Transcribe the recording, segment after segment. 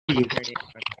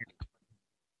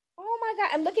Oh my God!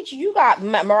 And look at you. You got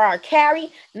Mariah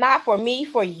Carey. Not for me,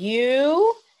 for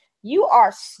you. You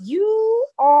are scare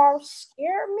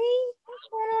me. What's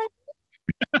going on?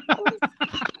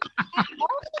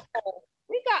 Oh,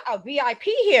 we got a VIP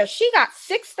here. She got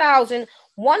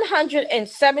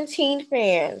 6,117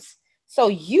 fans.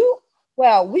 So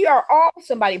well, we are all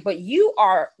somebody, but you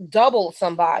are double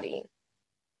somebody.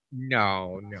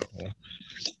 No,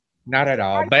 not at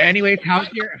all. But anyways, how's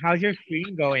your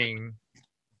stream going?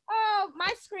 Oh,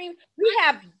 my screen. We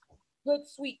have good,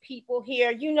 sweet people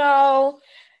here. You know,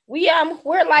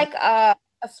 we're like a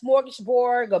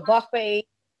smorgasbord, a buffet.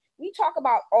 We talk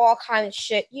about all kind of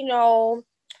shit. You know,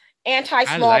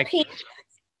 anti-small penis.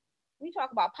 We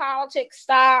talk about politics,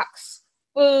 stocks,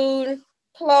 food,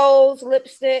 clothes,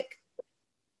 lipstick.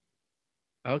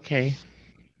 Okay.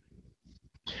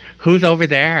 Who's over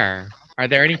there? Are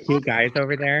there any cute guys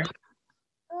over there?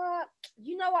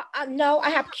 You know what? I know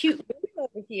I have cute women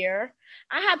over here.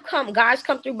 I have guys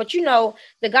come through, but you know,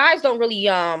 the guys don't really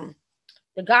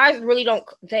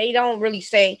they don't really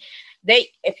say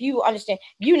if you understand,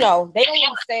 you know, they don't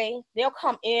really say. They'll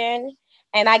come in,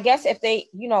 and I guess if they,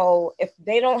 you know, if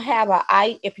they don't have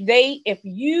if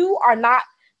you are not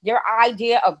their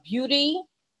idea of beauty,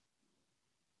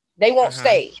 they won't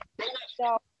stay.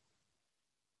 So,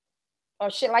 or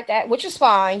shit like that, which is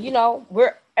fine. You know,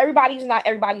 everybody's not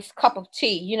everybody's cup of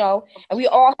tea, you know, and we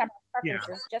all have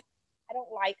preferences. Yeah. Just I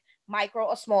don't like micro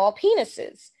or small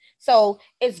penises. So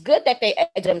it's good that they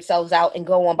edge themselves out and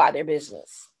go on by their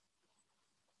business.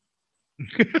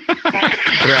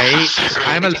 Right.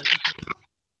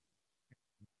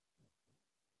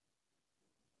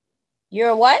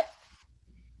 You're what?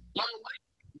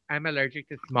 I'm allergic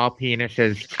to small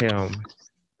penises too.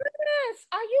 Yes.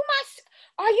 Are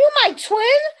you my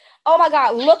twin? Oh my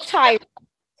God. Look, Tyra,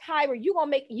 you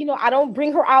gonna make, you know, I don't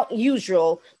bring her out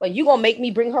usual, but you gonna make me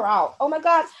bring her out. Oh my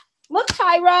God. Look,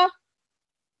 Tyra.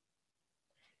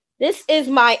 This is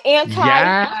my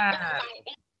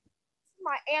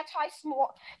my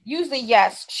anti-small. Usually,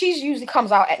 yes, she's usually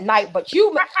comes out at night, but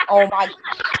oh my God.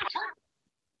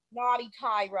 Naughty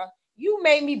Tyra. You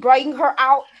made me bring her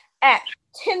out at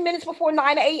 10 minutes before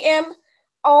 9 a.m.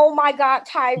 Oh my God,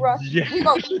 Tyra. Yeah.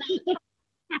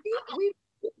 We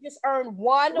just earned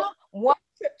one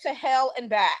trip to hell and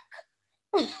back.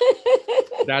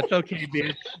 That's okay,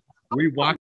 bitch. We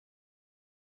walk.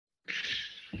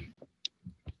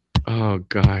 Oh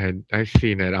God, I've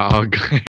seen it all.